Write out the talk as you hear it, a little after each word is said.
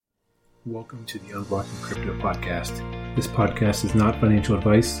Welcome to the Unblocking Crypto podcast. This podcast is not financial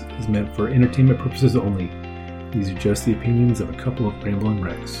advice. It is meant for entertainment purposes only. These are just the opinions of a couple of rambling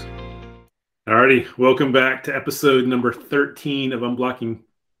wrecks. Alrighty, welcome back to episode number 13 of Unblocking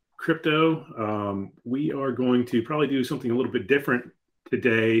Crypto. We are going to probably do something a little bit different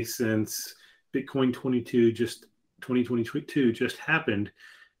today since Bitcoin 2022 just happened.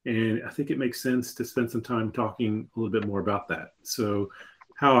 And I think it makes sense to spend some time talking a little bit more about that. So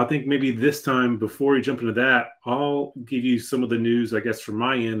how I think maybe this time, before we jump into that, I'll give you some of the news, I guess, from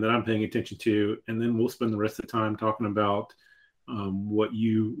my end that I'm paying attention to, and then we'll spend the rest of the time talking about what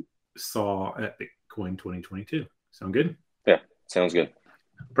you saw at Bitcoin 2022. Sound good? Yeah, sounds good.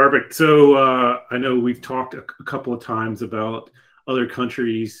 Perfect. So I know we've talked a couple of times about other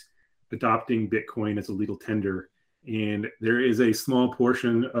countries adopting Bitcoin as a legal tender, and there is a small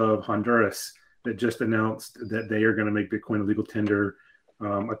portion of Honduras that just announced that they are going to make Bitcoin a legal tender.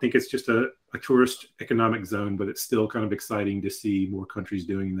 I think it's just a tourist economic zone, but it's still kind of exciting to see more countries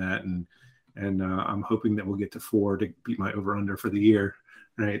doing that. And I'm hoping that we'll get to 4 to beat my over-under for the year.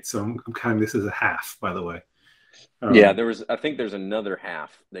 Right. So I'm counting this as a half, by the way. Yeah, I think there's another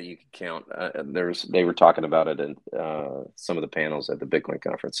half that you could count. They were talking about it in some of the panels at the Bitcoin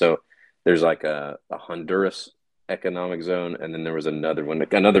conference. So there's like a Honduras economic zone, and then there was another one,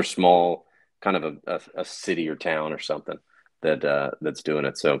 another small kind of a city or town or something that's doing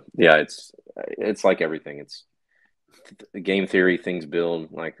it. So yeah, it's like everything. It's game theory, things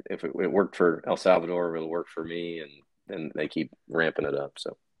build. Like if it worked for El Salvador, it'll work for me, and then they keep ramping it up.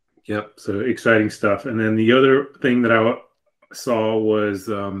 So yep. So exciting stuff. And then the other thing that I saw was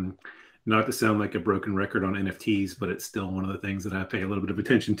not to sound like a broken record on NFTs, but it's still one of the things that I pay a little bit of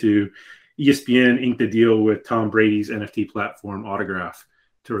attention to. ESPN inked a deal with Tom Brady's NFT platform Autograph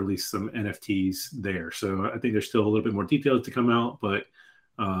to release some NFTs there. So I think there's still a little bit more details to come out, but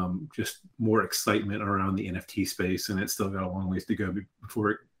just more excitement around the NFT space. And it's still got a long ways to go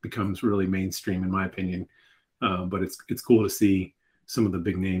before it becomes really mainstream, in my opinion. But it's cool to see some of the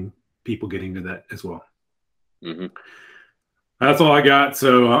big name people getting to that as well. Mm-hmm. That's all I got.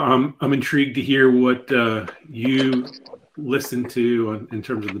 So I'm intrigued to hear what you listened to in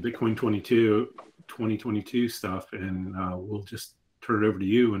terms of the Bitcoin 2022 stuff. And we'll just turn it over to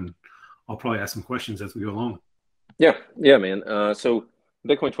you, and I'll probably ask some questions as we go along. Yeah, man. So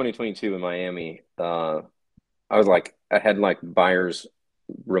Bitcoin 2022 in Miami, I had like buyer's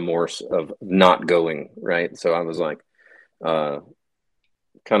remorse of not going, right? So I was like, kind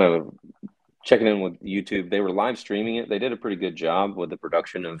of checking in with YouTube. They were live streaming it. They did a pretty good job with the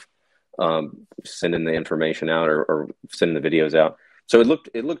production of sending the information out or sending the videos out. So it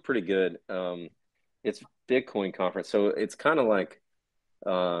looked pretty good. It's Bitcoin conference, so it's kind of like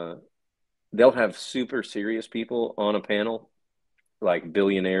they'll have super serious people on a panel, like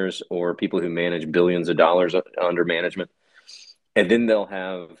billionaires or people who manage billions of dollars under management. And then they'll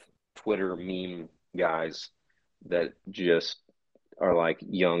have Twitter meme guys that just are like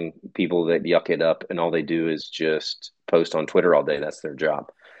young people that yuck it up, and all they do is just post on Twitter all day. That's their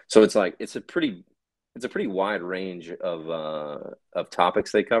job. So it's like it's a pretty wide range of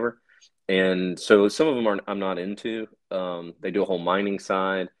topics they cover. And so some of them I'm not into. They do a whole mining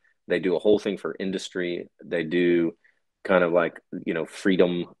side. They do a whole thing for industry. They do kind of like,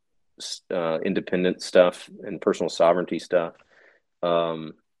 freedom, independent stuff and personal sovereignty stuff.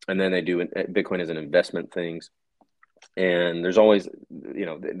 And then they do Bitcoin as an investment things. And there's always,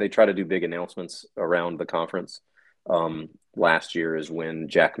 they try to do big announcements around the conference. Last year is when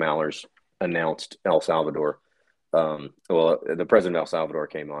Jack Mallers announced El Salvador. The president of El Salvador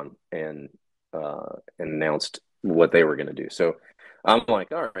came on and announced what they were going to do. So I'm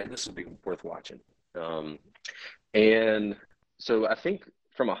like, all right, this will be worth watching. And so I think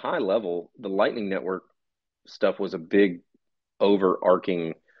from a high level, the Lightning Network stuff was a big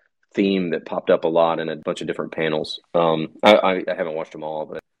overarching theme that popped up a lot in a bunch of different panels. I haven't watched them all,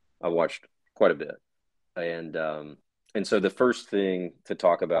 but I watched quite a bit. And so the first thing to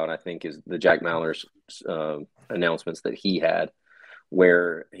talk about, I think, is the Jack Mallers announcements that he had,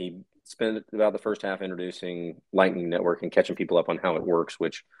 where he spent about the first half introducing Lightning Network and catching people up on how it works,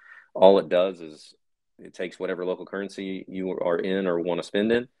 which all it does is it takes whatever local currency you are in or want to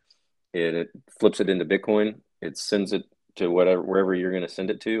spend in, it flips it into Bitcoin, it sends it to wherever you're going to send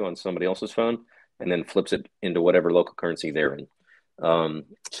it to on somebody else's phone, and then flips it into whatever local currency they're in.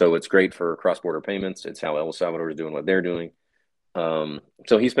 So it's great for cross-border payments. It's how El Salvador is doing what they're doing.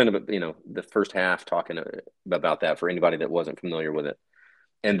 So he spent the first half talking about that for anybody that wasn't familiar with it.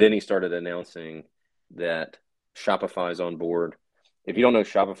 And then he started announcing that Shopify is on board. If you don't know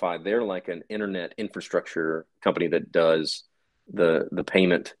Shopify, they're like an internet infrastructure company that does the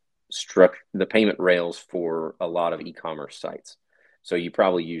payment the payment rails for a lot of e-commerce sites. So you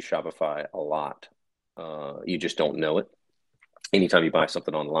probably use Shopify a lot. You just don't know it. Anytime you buy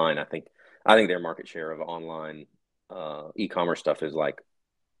something online, I think their market share of online e-commerce stuff is like,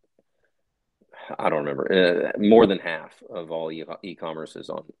 I don't remember, more than half of all e-commerce is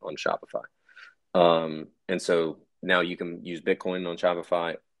on Shopify. And so now you can use Bitcoin on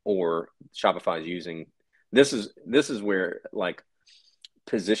Shopify, or Shopify is using, this is where like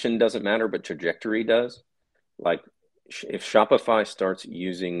position doesn't matter, but trajectory does. Like if Shopify starts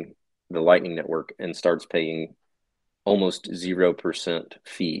using the Lightning Network and starts paying almost 0%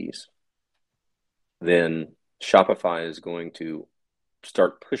 fees, then Shopify is going to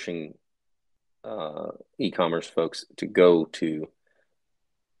start pushing e-commerce folks to go to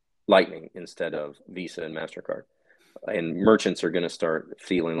Lightning instead of Visa and MasterCard. And merchants are going to start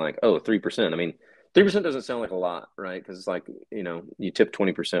feeling like, oh, 3%. I mean, 3% doesn't sound like a lot, right? Because it's like, you tip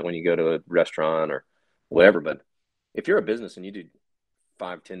 20% when you go to a restaurant or whatever. But if you're a business and you do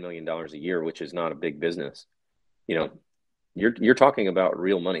 $5-10 million a year, which is not a big business, you're talking about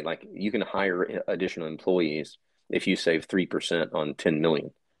real money. Like you can hire additional employees if you save 3% on 10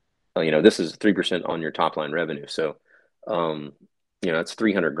 million. This is 3% on your top line revenue. So, it's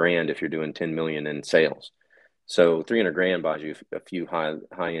 300 grand if you're doing 10 million in sales. So 300 grand buys you a few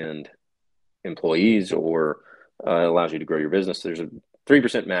high end employees, or allows you to grow your business. There's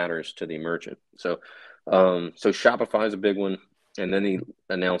 3% matters to the merchant. So Shopify is a big one. And then he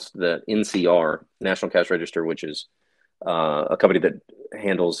announced that NCR, National Cash Register, which is a company that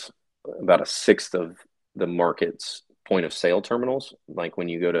handles about a sixth of the market's point of sale terminals. Like when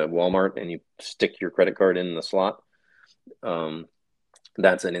you go to Walmart and you stick your credit card in the slot,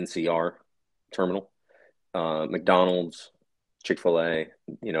 that's an NCR terminal. McDonald's, Chick-fil-A,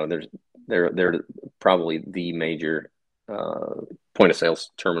 they're probably the major point of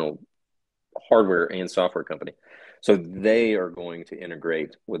sales terminal hardware and software company. So they are going to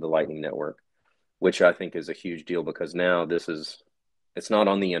integrate with the Lightning Network, which I think is a huge deal, because now it's not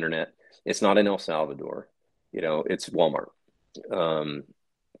on the internet. It's not in El Salvador. It's Walmart.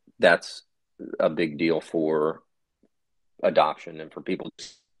 That's a big deal for adoption and for people.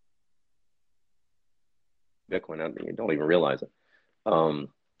 Bitcoin, you don't even realize it.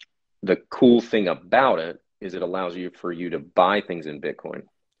 The cool thing about it is it allows for you to buy things in Bitcoin.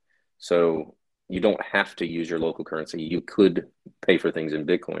 So you don't have to use your local currency. You could pay for things in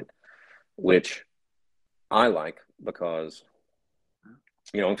Bitcoin, which I like, because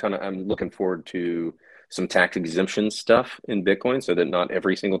I'm looking forward to some tax exemption stuff in Bitcoin, so that not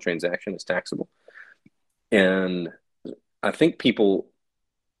every single transaction is taxable. And I think people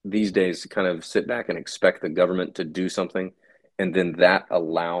these days kind of sit back and expect the government to do something, and then that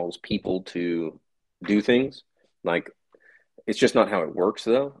allows people to do things. Like, it's just not how it works,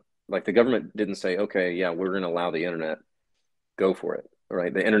 though. Like, the government didn't say, okay, yeah, we're going to allow the internet, go for it,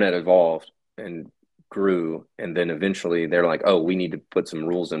 right? The internet evolved and grew, and then eventually they're like, oh, we need to put some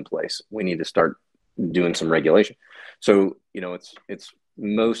rules in place. We need to start doing some regulation. So, it's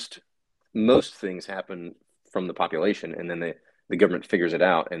most things happen from the population, and then the government figures it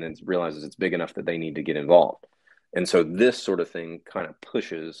out and then realizes it's big enough that they need to get involved. And so this sort of thing kind of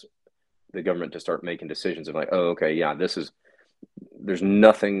pushes the government to start making decisions of like, oh, okay, yeah, there's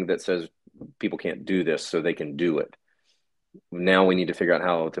nothing that says people can't do this, so they can do it. Now we need to figure out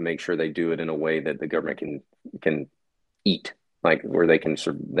how to make sure they do it in a way that the government can eat, like where they can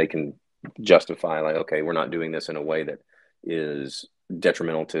justify, like, okay, we're not doing this in a way that is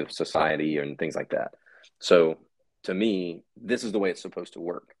detrimental to society and things like that. So to me, this is the way it's supposed to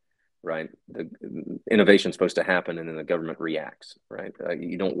work, right? The innovation is supposed to happen, and then the government reacts, right?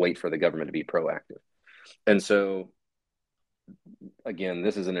 You don't wait for the government to be proactive. And so, again,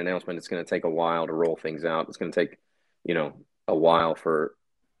 this is an announcement. It's going to take a while to roll things out. It's going to take, a while for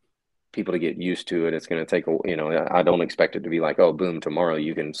people to get used to it. It's going to take, I don't expect it to be like, oh, boom, tomorrow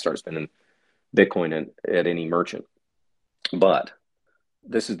you can start spending Bitcoin at any merchant. But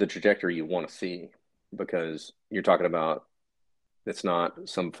this is the trajectory you want to see, because you're talking about, it's not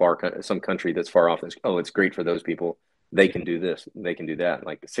some country that's far off. Oh, it's great for those people. They can do this. They can do that.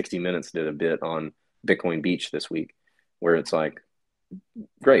 Like 60 Minutes did a bit on Bitcoin Beach this week, where it's like,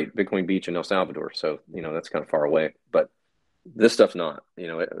 great, Bitcoin Beach in El Salvador. So, that's kind of far away. But this stuff's not.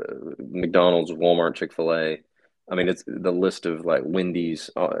 McDonald's, Walmart, Chick-fil-A. I mean, it's the list of like Wendy's,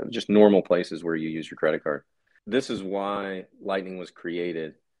 just normal places where you use your credit card. This is why Lightning was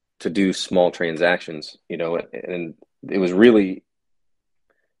created, to do small transactions, and it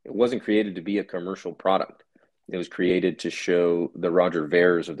wasn't created to be a commercial product. It was created to show the Roger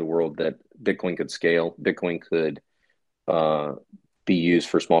Veres of the world that Bitcoin could scale. Bitcoin could be used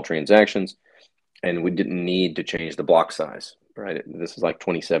for small transactions, and we didn't need to change the block size, right? This is like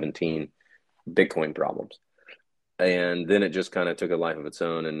 2017 Bitcoin problems. And then it just kind of took a life of its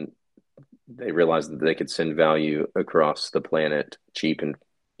own, and they realized that they could send value across the planet cheap and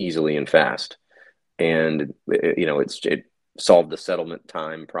easily and fast. And it solved the settlement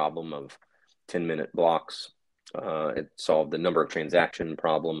time problem of 10-minute blocks. It solved the number of transaction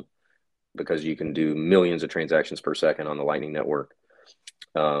problem because you can do millions of transactions per second on the Lightning Network.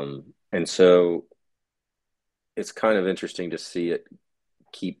 And so it's kind of interesting to see it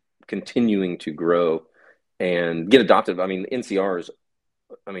keep continuing to grow and get adopted. I mean, NCRs,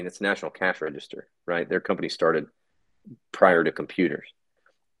 it's National Cash Register, right? Their company started prior to computers.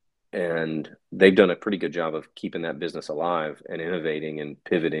 And they've done a pretty good job of keeping that business alive and innovating and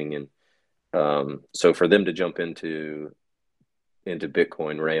pivoting. And so for them to jump into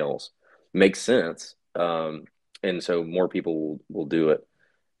Bitcoin Rails makes sense. And so more people will do it,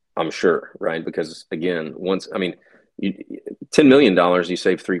 I'm sure, right? Because again, $10 million, you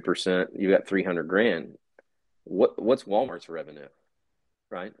save 3%, you got 300 grand. What's Walmart's revenue,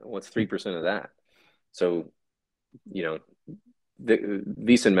 right? What's 3% of that? So, the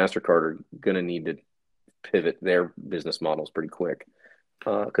Visa and MasterCard are going to need to pivot their business models pretty quick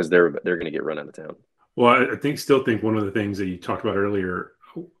because they're going to get run out of town. Well, I still think one of the things that you talked about earlier,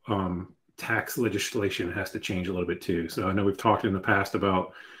 tax legislation has to change a little bit too. So I know we've talked in the past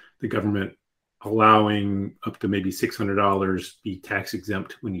about the government allowing up to maybe $600 be tax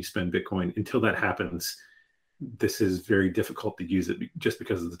exempt when you spend Bitcoin. Until that happens, this is very difficult to use it just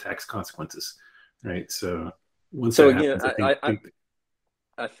because of the tax consequences, right? So once that happens,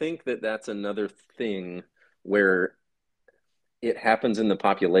 I think that that's another thing where it happens in the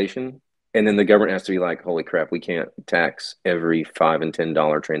population, and then the government has to be like, holy crap, we can't tax every $5 and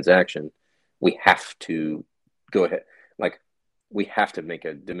 $10 transaction. We have to go ahead. Like, we have to make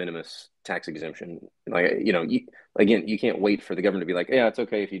a de minimis tax exemption. Like, you can't wait for the government to be like, yeah, it's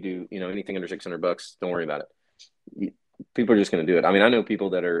okay if you do, anything under $600, don't worry about it. People are just going to do it. I mean, I know people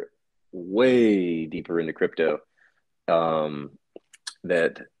that are way deeper into crypto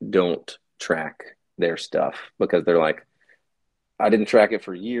that don't track their stuff because they're like, I didn't track it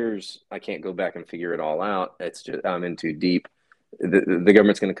for years. I can't go back and figure it all out. It's just, I'm in too deep. The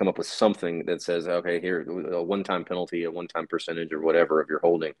government's going to come up with something that says, okay, here, a one-time penalty, a one-time percentage or whatever of your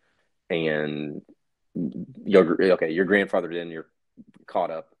holding. And you're grandfathered in, you're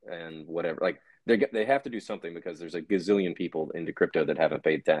caught up and whatever. Like they have to do something because there's a gazillion people into crypto that haven't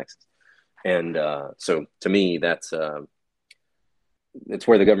paid taxes. And so to me, it's where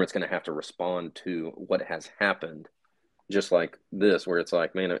the government's going to have to respond to what has happened. Just like this, where it's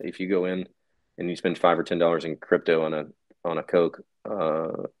like, man, if you go in and you spend $5 or $10 in crypto on a Coke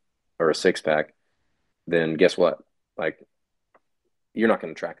or a six-pack, then guess what? Like, you're not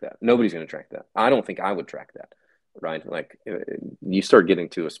going to track that. Nobody's going to track that. I don't think I would track that, right? Like, you start getting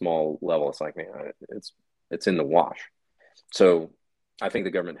to a small level, it's like, man, it's in the wash. So I think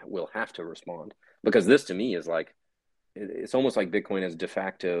the government will have to respond because this to me is like, it's almost like Bitcoin as de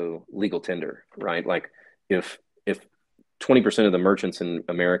facto legal tender, right? Like if 20% of the merchants in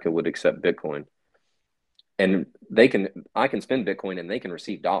America would accept Bitcoin, and I can spend Bitcoin and they can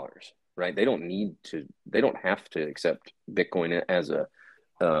receive dollars, right? They don't have to accept Bitcoin as they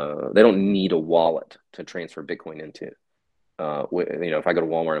don't need a wallet to transfer Bitcoin into. If I go to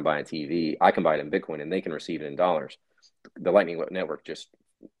Walmart and buy a TV, I can buy it in Bitcoin and they can receive it in dollars. The Lightning Network just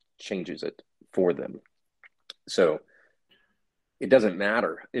changes it for them. So it doesn't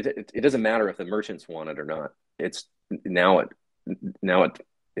matter. It doesn't matter if the merchants want it or not. It's now it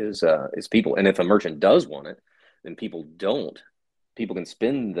is people, and if a merchant does want it, then people can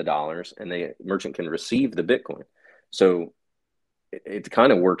spend the dollars, and the merchant can receive the Bitcoin. So it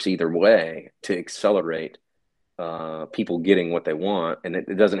kind of works either way to accelerate people getting what they want, and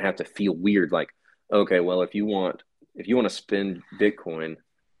it doesn't have to feel weird. Like, okay, well, if you want to spend Bitcoin,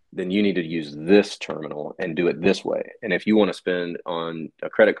 then you need to use this terminal and do it this way. And if you want to spend on a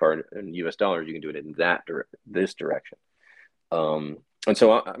credit card in US dollars, you can do it in this direction. And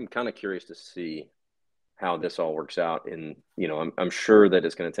so I'm kind of curious to see how this all works out. And, I'm sure that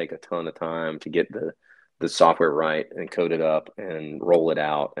it's going to take a ton of time to get the software right and code it up and roll it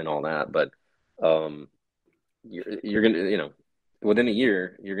out and all that. But you're going to, within a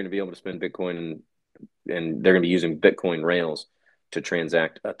year, you're going to be able to spend Bitcoin and they're going to be using Bitcoin Rails to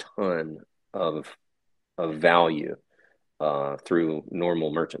transact a ton of value through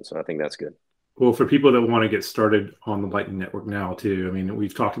normal merchants. So I think that's good. Well, for people that want to get started on the Lightning Network now too, I mean,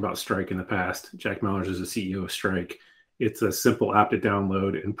 we've talked about Strike in the past. Jack Mallers is the CEO of Strike. It's a simple app to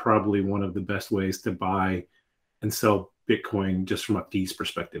download and probably one of the best ways to buy and sell Bitcoin just from a fees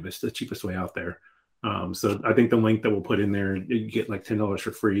perspective. It's the cheapest way out there. So I think the link that we'll put in there, you get like $10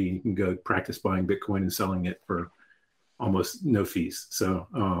 for free. You can go practice buying Bitcoin and selling it for almost no fees. So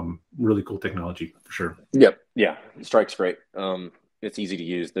really cool technology for sure. Yep. Yeah. Strike's great. It's easy to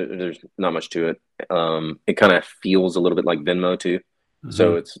use. There's not much to it. It kind of feels a little bit like Venmo too.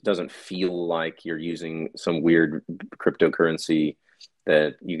 So it doesn't feel like you're using some weird cryptocurrency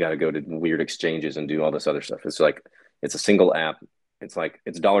that you got to go to weird exchanges and do all this other stuff. It's like, it's a single app. It's like,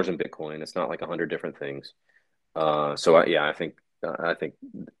 it's dollars in Bitcoin. It's not like 100 different things. So I think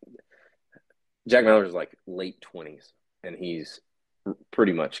Jack Mallers is like late 20s, and he's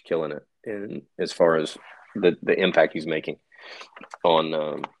pretty much killing it in as far as the impact he's making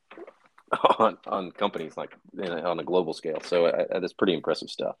on on companies like on a global scale. So that's pretty impressive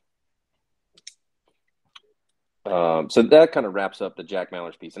stuff. So that kind of wraps up the Jack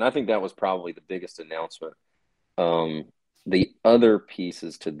Mallers piece, and I think that was probably the biggest announcement. The other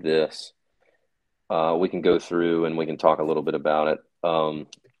pieces to this, we can go through and we can talk a little bit about it.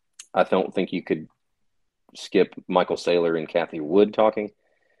 I don't think you could skip Michael Saylor and Cathie Wood talking.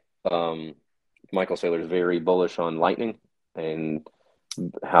 Michael Saylor is very bullish on Lightning and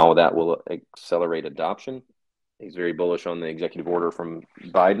how that will accelerate adoption. He's very bullish on the executive order from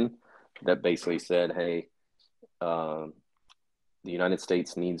Biden that basically said, hey, the United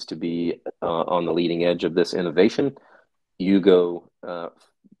States needs to be on the leading edge of this innovation. You go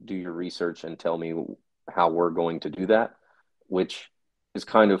do your research and tell me how we're going to do that, which is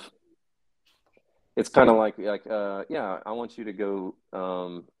kind of, it's kind of like yeah, I want you to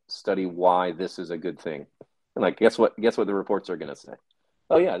go study why this is a good thing. And like, guess what the reports are going to say?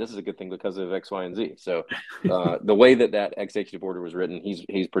 Oh yeah, this is a good thing because of X, Y, and Z. So the way that executive order was written,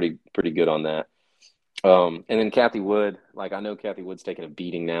 he's pretty good on that. And then Cathie Wood, like I know Cathie Wood's taking a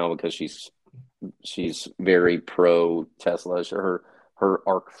beating now because she's very pro Tesla. Her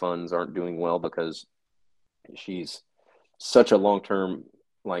ARK funds aren't doing well because she's such a long-term,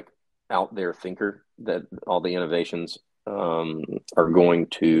 like, out there thinker that all the innovations are going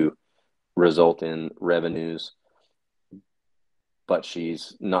to result in revenues, but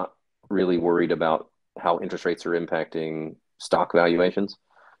she's not really worried about how interest rates are impacting stock valuations.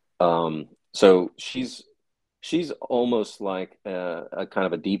 So she's almost like a kind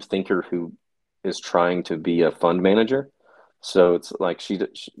of a deep thinker who is trying to be a fund manager. So it's like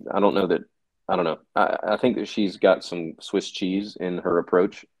I don't know. I think that she's got some Swiss cheese in her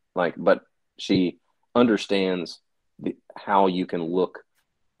approach, like, but she understands how you can look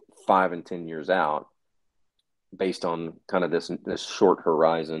 5 and 10 years out based on kind of this short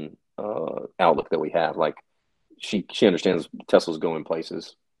horizon outlook that we have. Like she understands Tesla's going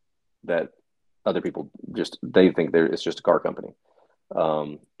places that other people they think it's just a car company.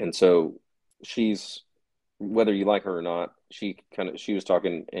 And so she's, whether you like her or not, she was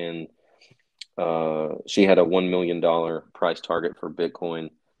talking, and she had a $1 million price target for Bitcoin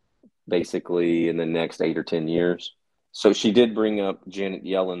basically in the next 8 or 10 years. So she did bring up Janet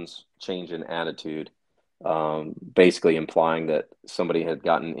Yellen's change in attitude, basically implying that somebody had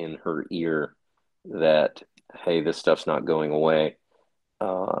gotten in her ear that, hey, this stuff's not going away.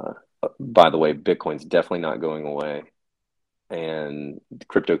 By the way, Bitcoin's definitely not going away, and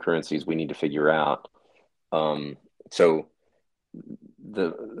cryptocurrencies we need to figure out. So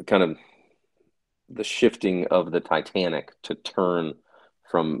the kind of the shifting of the Titanic to turn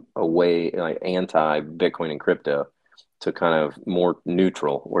from away, like anti Bitcoin and crypto, to kind of more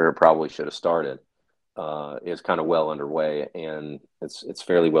neutral, where it probably should have started, is kind of well underway, and it's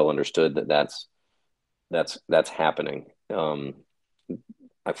fairly well understood that that's happening.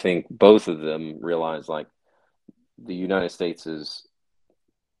 I think both of them realize, like, the United States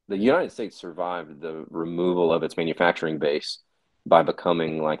survived the removal of its manufacturing base by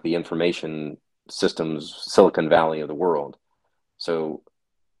becoming like the information systems Silicon Valley of the world. So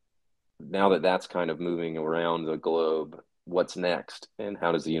now that that's kind of moving around the globe, what's next, and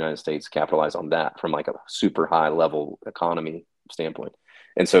how does the United States capitalize on that from like a super high level economy standpoint?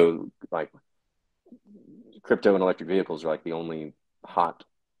 And so, like, crypto and electric vehicles are like the only hot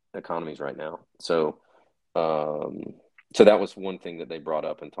economies right now. So so that was one thing that they brought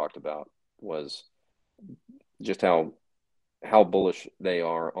up and talked about, was just how bullish they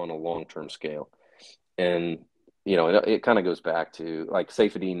are on a long-term scale. And it kind of goes back to, like,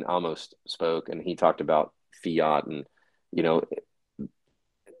 Saifedean Amos spoke, and he talked about fiat. And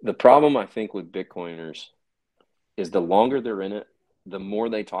the problem I think with Bitcoiners is the longer they're in it, the more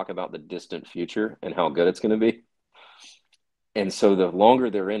they talk about the distant future and how good it's going to be. And so the longer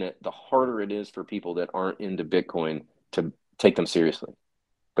they're in it, the harder it is for people that aren't into Bitcoin to take them seriously,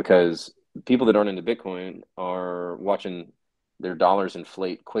 because people that aren't into Bitcoin are watching their dollars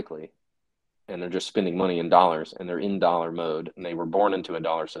inflate quickly, and they're just spending money in dollars, and they're in dollar mode, and they were born into a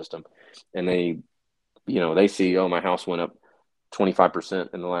dollar system, and they see, oh, my house went up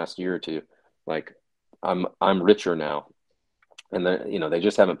 25% in the last year or two, like I'm richer now, and they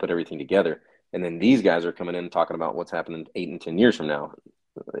just haven't put everything together. And then these guys are coming in and talking about what's happening 8 and 10 years from now.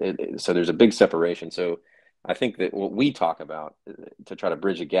 So there's a big separation. So I think that what we talk about to try to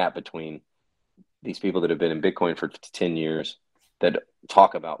bridge a gap between these people that have been in Bitcoin for 10 years that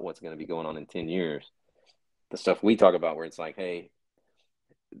talk about what's going to be going on in 10 years, the stuff we talk about where it's like, hey,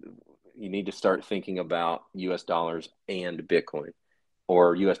 you need to start thinking about US dollars and Bitcoin,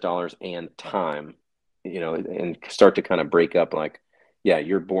 or US dollars and time, and start to kind of break up, like, yeah,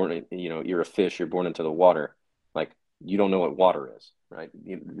 you're born, you're a fish, you're born into the water. Like, you don't know what water is, right?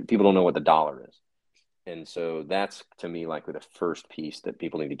 People don't know what the dollar is. And so that's, to me, like the first piece that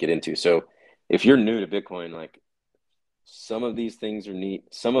people need to get into. So if you're new to Bitcoin, like, some of these things are neat.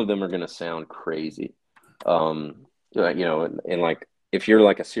 Some of them are going to sound crazy. And like, if you're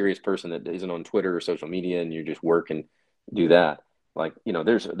like a serious person that isn't on Twitter or social media and you just work and do that, like,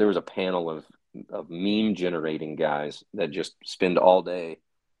 there was a panel of meme generating guys that just spend all day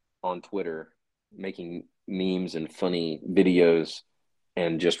on Twitter making memes and funny videos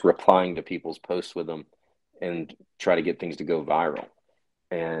and just replying to people's posts with them and try to get things to go viral.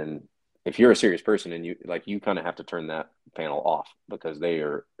 And if you're a serious person, and you kind of have to turn that panel off, because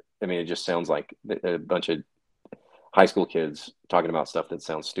it just sounds like a bunch of high school kids talking about stuff that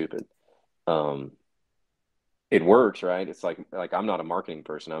sounds stupid. Um, it works, right? It's like I'm not a marketing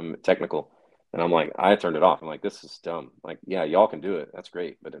person, I'm technical, and I'm like, I turned it off. I'm like, this is dumb. Like, yeah, y'all can do it, that's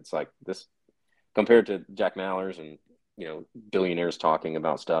great, but it's like this, compared to Jack Mallers and billionaires talking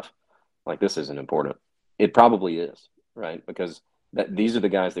about stuff, like, this isn't important. It probably is, right? Because these are the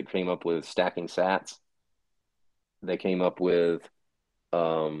guys that came up with stacking sats. They came up with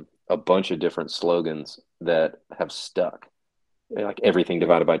a bunch of different slogans that have stuck, like everything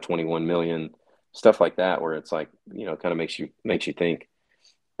divided by 21 million, stuff like that, where it's like, kind of makes you think.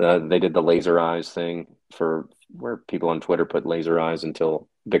 They did the laser eyes thing, for where people on Twitter put laser eyes until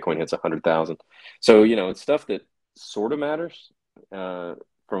Bitcoin hits 100,000. So, it's stuff that sort of matters from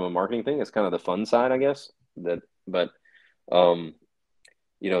a marketing thing. It's kind of the fun side, I guess. But um,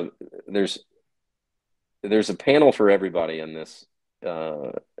 you know, there's a panel for everybody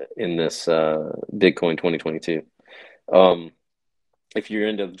uh, in this Bitcoin 2022. Um, if you're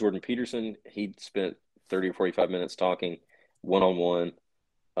into Jordan Peterson, he spent 30 or 45 minutes talking one on one.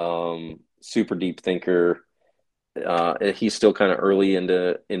 Super deep thinker. He's still kind of early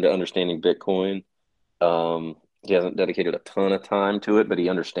into understanding Bitcoin. He hasn't dedicated a ton of time to it, but he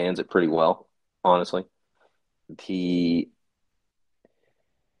understands it pretty well, honestly. He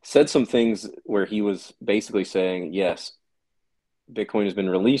said some things where he was basically saying, yes, Bitcoin has been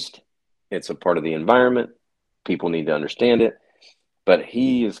released. It's a part of the environment. People need to understand it. But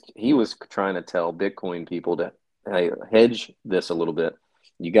he was trying to tell Bitcoin people to, hey, hedge this a little bit.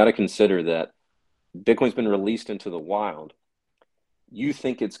 You got to consider that Bitcoin's been released into the wild. You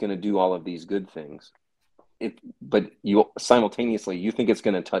think it's going to do all of these good things, but you simultaneously you think it's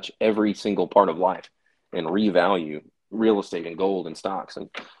going to touch every single part of life and revalue real estate and gold and stocks, and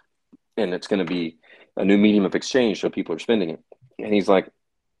it's going to be a new medium of exchange, so people are spending it. And he's like,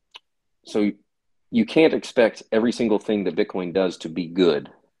 so you can't expect every single thing that Bitcoin does to be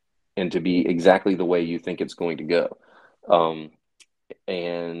good and to be exactly the way you think it's going to go.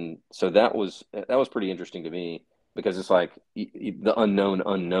 And so that was pretty interesting to me, because it's like the unknown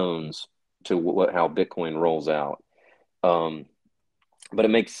unknowns to how Bitcoin rolls out. But it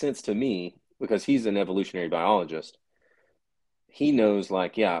makes sense to me because he's an evolutionary biologist. He knows,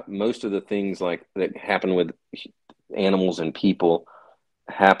 like, yeah, most of the things like that happen with animals and people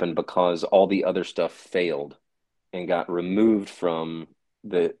happen because all the other stuff failed and got removed from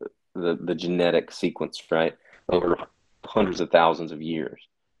the genetic sequence, right? Over hundreds of thousands of years.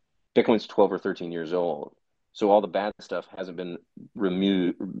 Bitcoin's 12 or 13 years old. So all the bad stuff hasn't been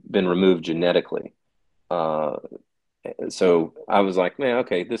removed genetically. So I was like, man,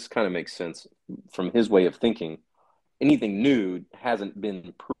 okay, this kind of makes sense from his way of thinking. Anything new hasn't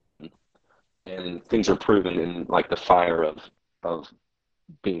been proven, and things are proven in like the fire of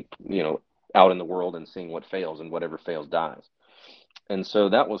being, out in the world and seeing what fails, and whatever fails dies. And so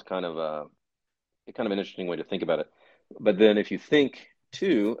that was kind of an interesting way to think about it. But then if you think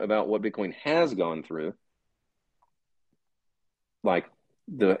too about what Bitcoin has gone through, like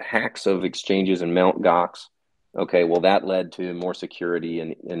the hacks of exchanges and Mt. Gox, okay, well, that led to more security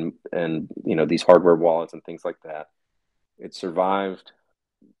and these hardware wallets and things like that. It survived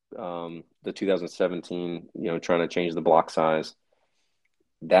the 2017, trying to change the block size,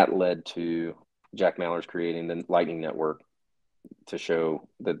 that led to Jack Mallers creating the Lightning Network to show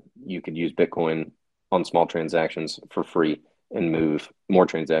that you could use Bitcoin on small transactions for free and move more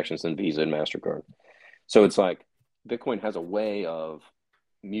transactions than Visa and MasterCard. So it's like Bitcoin has a way of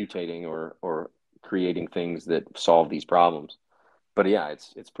mutating or creating things that solve these problems. But yeah,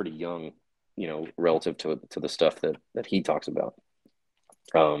 it's pretty young, relative to the stuff that he talks about.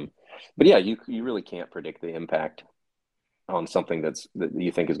 But yeah, you really can't predict the impact on something that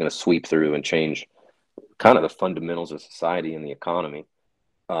you think is going to sweep through and change kind of the fundamentals of society and the economy.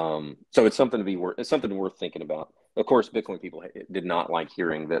 So it's something worth thinking about. Of course, Bitcoin people did not like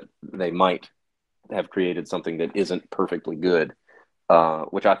hearing that they might have created something that isn't perfectly good,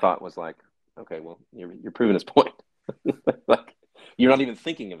 which I thought was like, okay, well, you're proving his point. Like, you're not even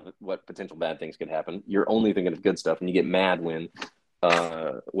thinking of what potential bad things could happen. You're only thinking of good stuff, and you get mad when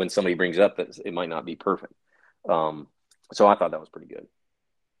somebody brings up that it might not be perfect. So I thought that was pretty good.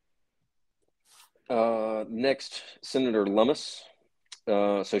 Next, Senator Lummis.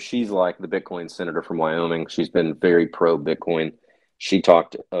 So she's like the Bitcoin senator from Wyoming. She's been very pro Bitcoin. She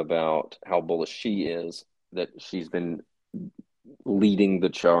talked about how bullish she is, that she's been leading the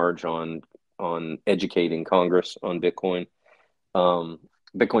charge on educating Congress on Bitcoin.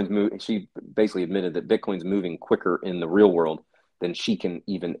 She basically admitted that Bitcoin's moving quicker in the real world than she can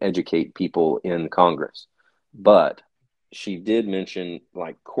even educate people in Congress. But she did mention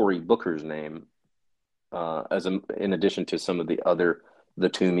like Cory Booker's name in addition to some of the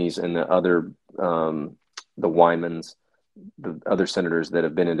Toomeys and the Wymans, the other senators that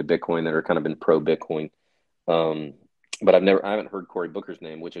have been into Bitcoin that are kind of been pro Bitcoin. But I haven't heard Cory Booker's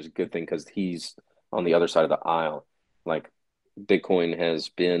name, which is a good thing because he's on the other side of the aisle. Like Bitcoin has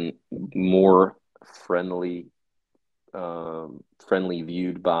been more friendly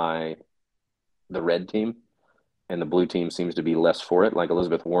viewed by the red team, and the blue team seems to be less for it. Like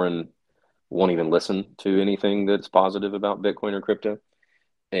Elizabeth Warren won't even listen to anything that's positive about Bitcoin or crypto.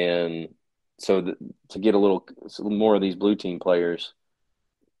 And so to get a little more of these blue team players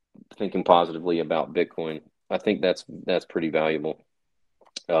thinking positively about Bitcoin, I think that's pretty valuable.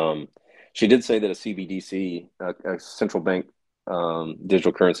 She did say that a CBDC, a central bank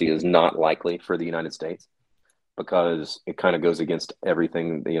digital currency, is not likely for the United States because it kind of goes against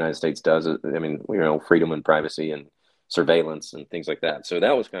everything the United States does. I mean, freedom and privacy and surveillance and things like that. So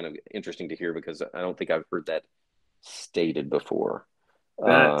that was kind of interesting to hear because I don't think I've heard that stated before.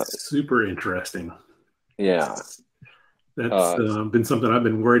 That's super interesting. Yeah. That's been something I've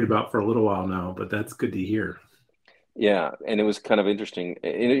been worried about for a little while now, but that's good to hear. Yeah. And it was kind of interesting.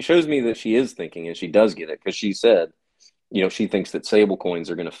 And it shows me that she is thinking and she does get it because she said, she thinks that stable coins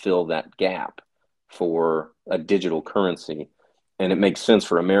are going to fill that gap for a digital currency. And it makes sense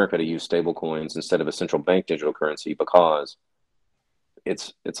for America to use stable coins instead of a central bank digital currency because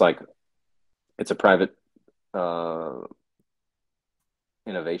it's like it's a private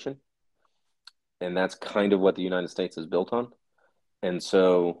innovation. And that's kind of what the United States is built on. And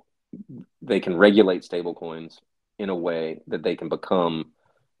so they can regulate stable coins in a way that they can become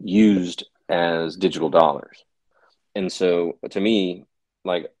used as digital dollars. And so to me,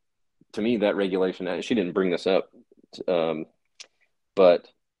 that regulation, she didn't bring this up, but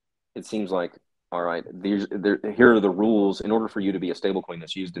it seems like, all right, here are the rules. In order for you to be a stablecoin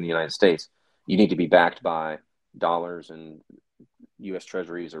that's used in the United States, you need to be backed by dollars and U.S.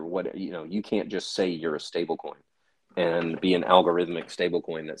 treasuries or what, you can't just say you're a stablecoin and be an algorithmic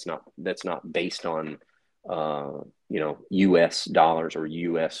stablecoin that's not based on, U.S. dollars or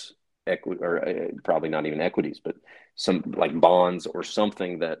U.S. equity, or probably not even equities, but some like bonds or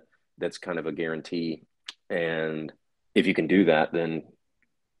something that's kind of a guarantee. And if you can do that, then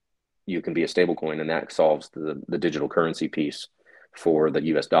you can be a stablecoin, and that solves the digital currency piece for the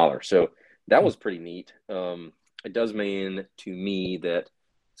U.S. dollar. So that was pretty neat. It does mean to me that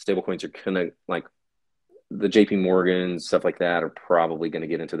stablecoins are kind of like the JP Morgan, stuff like that, are probably going to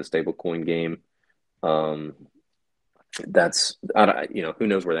get into the stablecoin game. That's, who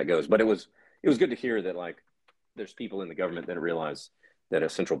knows where that goes, but it was good to hear that like there's people in the government that realize that a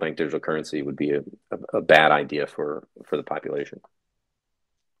central bank digital currency would be a bad idea for the population.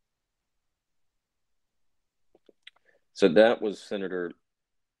 So that was Senator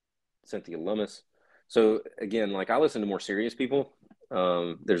Cynthia Lummis. So again, like I listen to more serious people.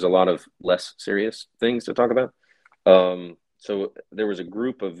 There's a lot of less serious things to talk about. So there was a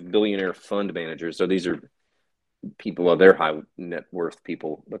group of billionaire fund managers. So these are people, well, they're high net worth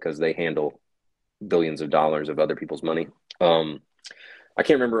people because they handle billions of dollars of other people's money. I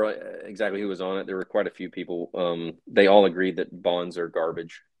can't remember exactly who was on it. There were quite a few people. They all agreed that bonds are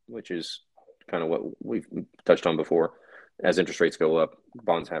garbage. which is kind of what we've touched on before. As interest rates go up,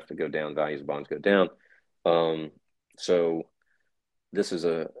 bonds have to go down, values of bonds go down. So this is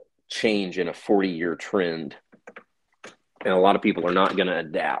a change in a 40-year trend, and a lot of people are not going to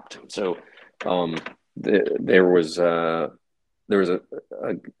adapt. So there was a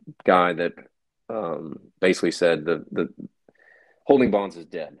guy that basically said the holding bonds is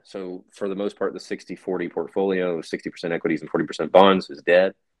dead. So for the most part, the 60-40 portfolio, 60% equities and 40% bonds is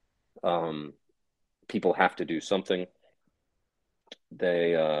dead. People have to do something.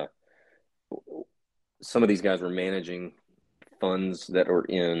 Some of these guys were managing funds that are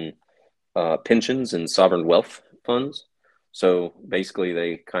in pensions and sovereign wealth funds. So basically,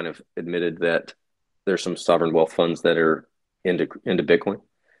 they kind of admitted that there's some sovereign wealth funds that are into Bitcoin,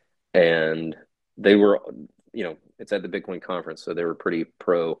 and they were, it's at the Bitcoin conference, so they were pretty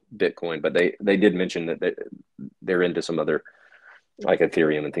pro Bitcoin, but they did mention that they're into some other, like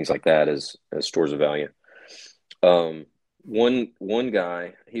Ethereum and things like that as stores of value. One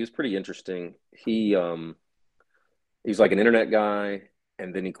guy, he was pretty interesting. He's like an internet guy,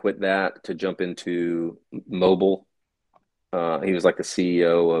 and then he quit that to jump into mobile. He was like the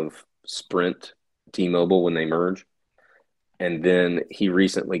CEO of Sprint, T-Mobile when they merged, and then he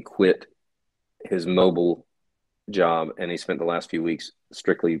recently quit his mobile job, and he spent the last few weeks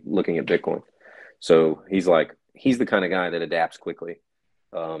strictly looking at Bitcoin. So he's the kind of guy that adapts quickly,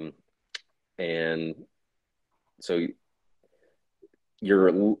 and so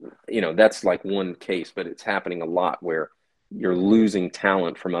that's like one case, but it's happening a lot where you're losing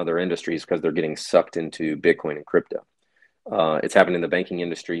talent from other industries because they're getting sucked into Bitcoin and crypto. It's happened in the banking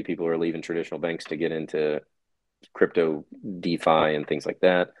industry. People are leaving traditional banks to get into crypto, DeFi, and things like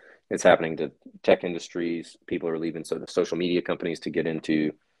that. It's happening to tech industries. People are leaving the social media companies to get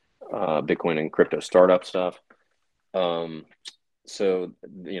into Bitcoin and crypto startup stuff. So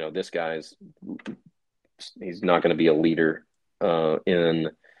this guy's he's not going to be a leader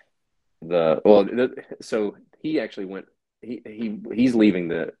in so he actually went. He's leaving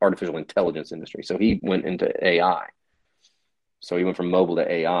the artificial intelligence industry. So he went into AI. So he went from mobile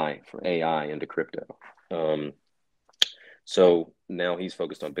to AI, from AI into crypto. So now he's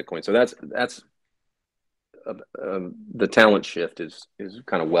focused on Bitcoin. So that's the talent shift is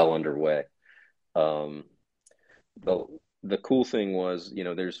kind of well underway. The cool thing was,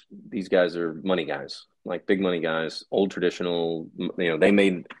 there's these guys are money guys, like big money guys, old traditional. They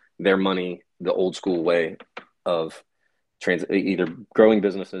made their money the old school way of either growing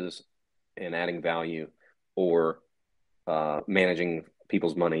businesses and adding value, or managing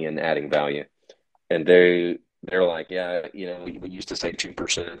people's money and adding value. And they're like, yeah, we used to say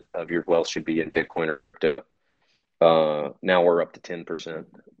 2% of your wealth should be in Bitcoin or crypto. Now we're up to 10%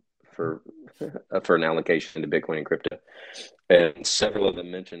 for an allocation to Bitcoin and crypto. And several of them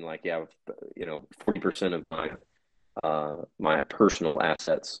mentioned, like, 40% of my personal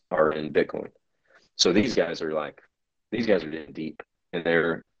assets are in Bitcoin. So these guys are in deep, and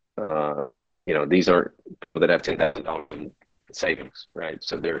they're these aren't people that have $10,000 in savings, right?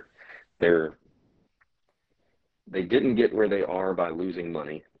 So they didn't get where they are by losing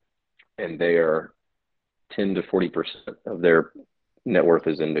money, and they are 10 to 40% of their net worth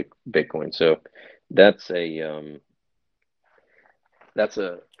is in Bitcoin. So that's a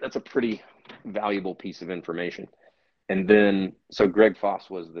pretty valuable piece of information. And then, so Greg Foss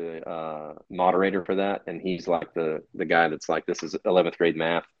was the moderator for that, and he's like the guy that's like, this is 11th grade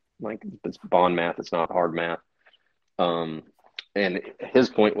math, like it's bond math, it's not hard math. And his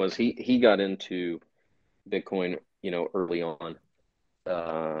point was he got into Bitcoin, early on,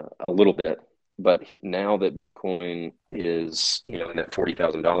 a little bit, but now that Bitcoin is, in that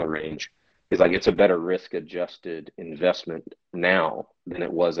 $40,000 range, is like, it's a better risk adjusted investment now than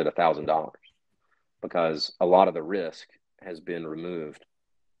it was at $1,000, because a lot of the risk has been removed,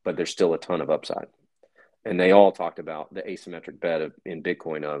 but there's still a ton of upside. And they all talked about the asymmetric bet in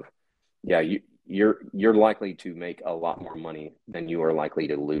Bitcoin of, yeah, you're likely to make a lot more money than you are likely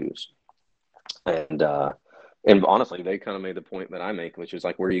to lose. And honestly, they kind of made the point that I make, which is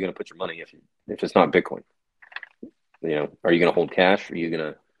like, where are you going to put your money if it's not Bitcoin? Are you going to hold cash? Are you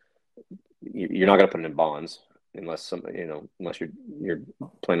going to? You're not going to put it in bonds unless unless you're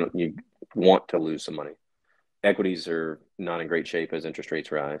planning, you want to lose some money. Equities are not in great shape as interest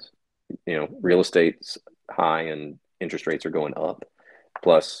rates rise. Real estate's high and interest rates are going up.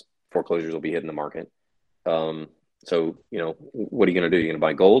 Plus, foreclosures will be hitting the market. So what are you going to do? You're going to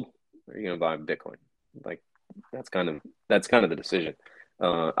buy gold, or are you going to buy Bitcoin? Like, that's kind of the decision.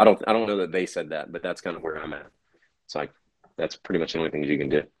 I don't know that they said that, but that's kind of where I'm at. It's like, that's pretty much the only things you can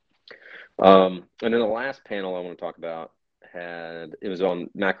do. And then the last panel I want to talk about it was on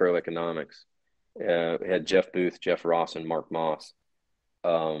macroeconomics. It had Jeff Booth, Jeff Ross, and Mark Moss.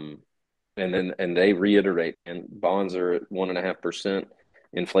 And they reiterate, and bonds are at 1.5%.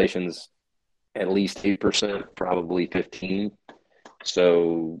 Inflation's at least 8%, probably 15.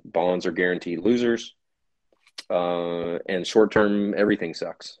 So bonds are guaranteed losers. And short term, everything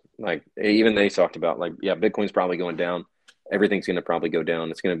sucks. Like even they talked about, like, yeah, Bitcoin's probably going down. Everything's going to probably go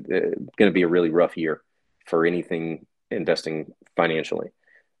down. It's going to be a really rough year for anything investing financially.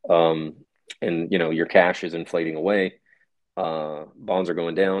 And your cash is inflating away. Bonds are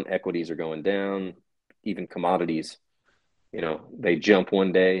going down. Equities are going down. Even commodities, they jump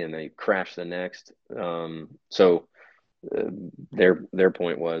one day and they crash the next. So their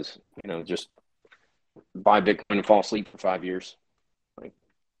point was, just buy Bitcoin and fall asleep for 5 years. Like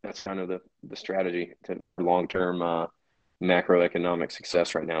that's kind of the strategy to long-term macroeconomic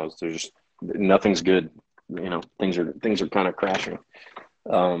success right now. Is there's just nothing's good. Things are kind of crashing.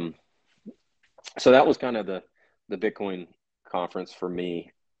 So that was kind of the Bitcoin conference for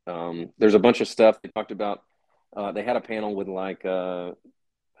me. There's a bunch of stuff they talked about. They had a panel with like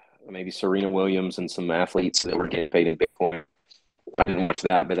maybe Serena Williams and some athletes that were getting paid in Bitcoin. I didn't watch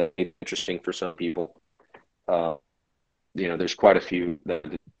that, but that's interesting for some people. There's quite a few that I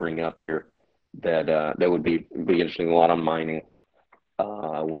did bring up here that would be interesting. A lot on mining,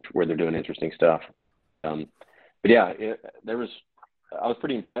 where they're doing interesting stuff. But yeah, I was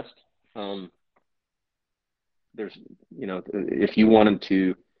pretty impressed. There's, if you wanted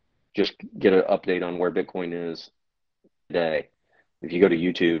to just get an update on where Bitcoin is today, if you go to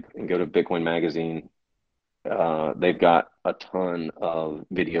YouTube and go to Bitcoin Magazine, they've got a ton of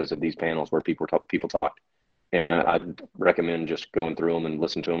videos of these panels where people talk. And I'd recommend just going through them and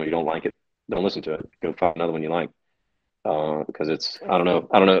listen to them. If you don't like it, don't listen to it. Go find another one you like. Because I don't know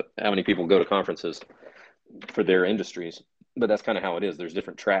how many people go to conferences for their industries, but that's kind of how it is. There's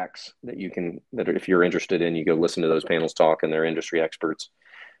different tracks that if you're interested in, you go listen to those panels talk, and they're industry experts,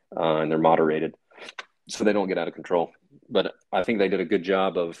 and they're moderated, so they don't get out of control. But I think they did a good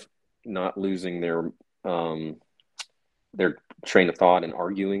job of not losing their train of thought and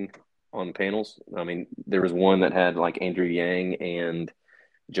arguing on panels. I mean, there was one that had like Andrew Yang and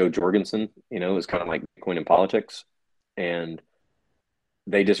Joe Jorgensen. It was kind of like Bitcoin and politics, and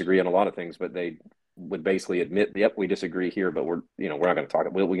they disagree on a lot of things, but they would basically admit, yep, we disagree here, but we're not going to talk.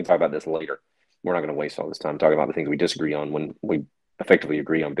 We can talk about this later. We're not going to waste all this time talking about the things we disagree on when we effectively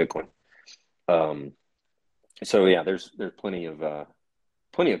agree on Bitcoin. So yeah, there's plenty of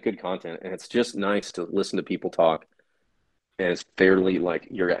good content, and it's just nice to listen to people talk. And it's fairly like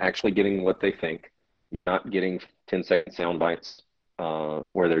you're actually getting what they think, you're not getting 10-second sound bites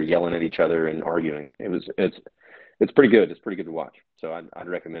where they're yelling at each other and arguing. It's pretty good. It's pretty good to watch. So I'd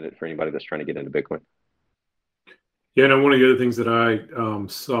recommend it for anybody that's trying to get into Bitcoin. Yeah, and one of the other things that I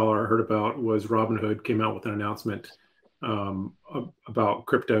saw or heard about was Robinhood came out with an announcement about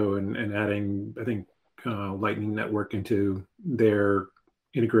crypto and adding, I think, Lightning Network into their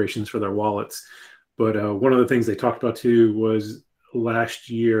integrations for their wallets. But one of the things they talked about too was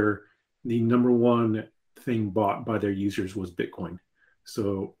last year, the number one thing bought by their users was Bitcoin.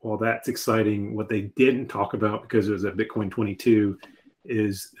 So while that's exciting, what they didn't talk about, because it was at Bitcoin 22,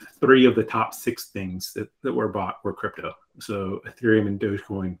 is 3 of the top 6 things that were bought were crypto. So Ethereum and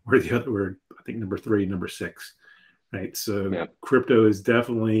Dogecoin were I think number 3, number 6, right? So yeah. Crypto is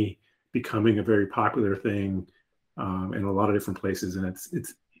definitely becoming a very popular thing in a lot of different places, and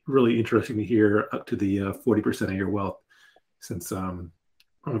it's really interesting to hear up to the 40% of your wealth, since I'm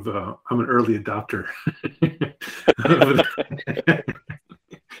an early adopter.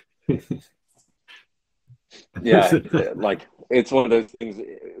 Yeah, like it's one of those things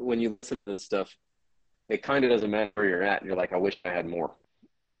when you listen to this stuff, it kind of doesn't matter where you're at. You're like, I wish I had more.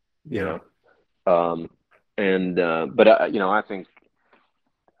 Yeah. But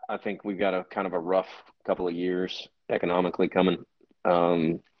I think we've got a kind of a rough couple of years economically coming.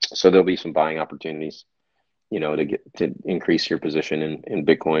 So there'll be some buying opportunities, to increase your position in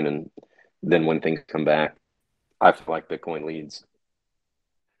Bitcoin, and then when things come back, I feel like Bitcoin leads.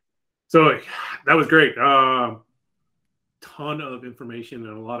 So that was great. Ton of information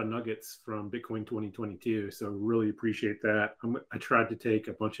and a lot of nuggets from Bitcoin 2022. So really appreciate that. I tried to take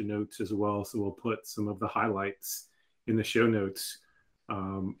a bunch of notes as well. So we'll put some of the highlights in the show notes,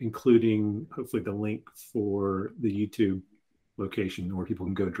 including hopefully the link for the YouTube location where people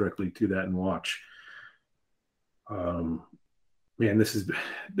can go directly to that and watch. Man,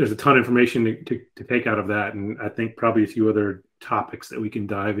 there's a ton of information to take out of that. And I think probably a few other topics that we can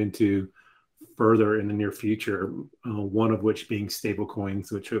dive into further in the near future, one of which being stable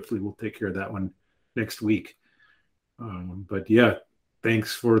coins, which hopefully we'll take care of that one next week. But yeah,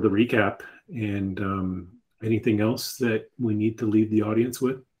 thanks for the recap. And anything else that we need to leave the audience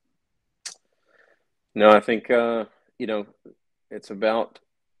with? No, I think it's about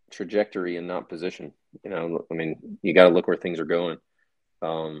trajectory and not position. I mean, you got to look where things are going.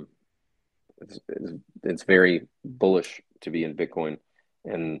 Um, it's very bullish to be in Bitcoin,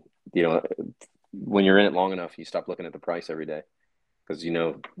 and when you're in it long enough, you stop looking at the price every day because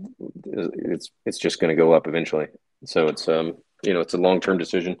it's just going to go up eventually. So it's it's a long-term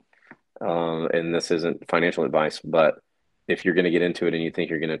decision, and this isn't financial advice, but if you're going to get into it and you think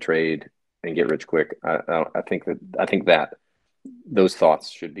you're going to trade and get rich quick, I think that those thoughts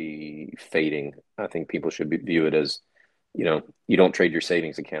should be fading. I think people should view it as, you don't trade your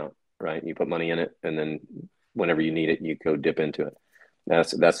savings account, right? You put money in it, and then whenever you need it, you go dip into it.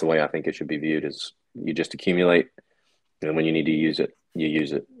 That's the way I think it should be viewed. Is you just accumulate, and when you need to use it, you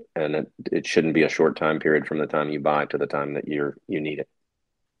use it, and it shouldn't be a short time period from the time you buy to the time that you need it.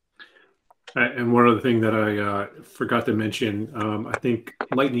 And one other thing that I forgot to mention, I think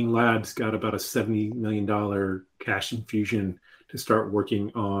Lightning Labs got about a $70 million cash infusion to start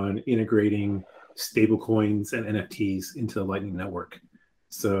working on integrating stablecoins and NFTs into the Lightning Network.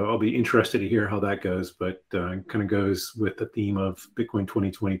 So I'll be interested to hear how that goes, but kind of goes with the theme of Bitcoin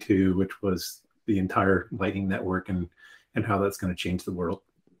 2022, which was the entire Lightning Network and how that's going to change the world.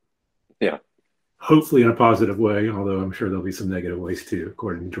 Yeah. Hopefully in a positive way, although I'm sure there'll be some negative ways too,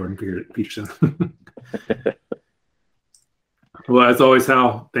 according to Jordan Peterson. Well, as always,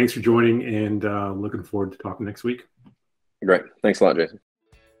 Hal, thanks for joining, and looking forward to talking next week. Great. Thanks a lot, Jason.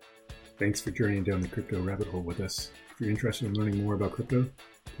 Thanks for journeying down the crypto rabbit hole with us. If you're interested in learning more about crypto,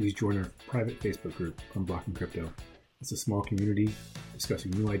 please join our private Facebook group, Unblocking Crypto. It's a small community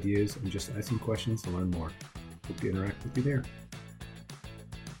discussing new ideas and just asking questions to learn more. Hope to interact with you there.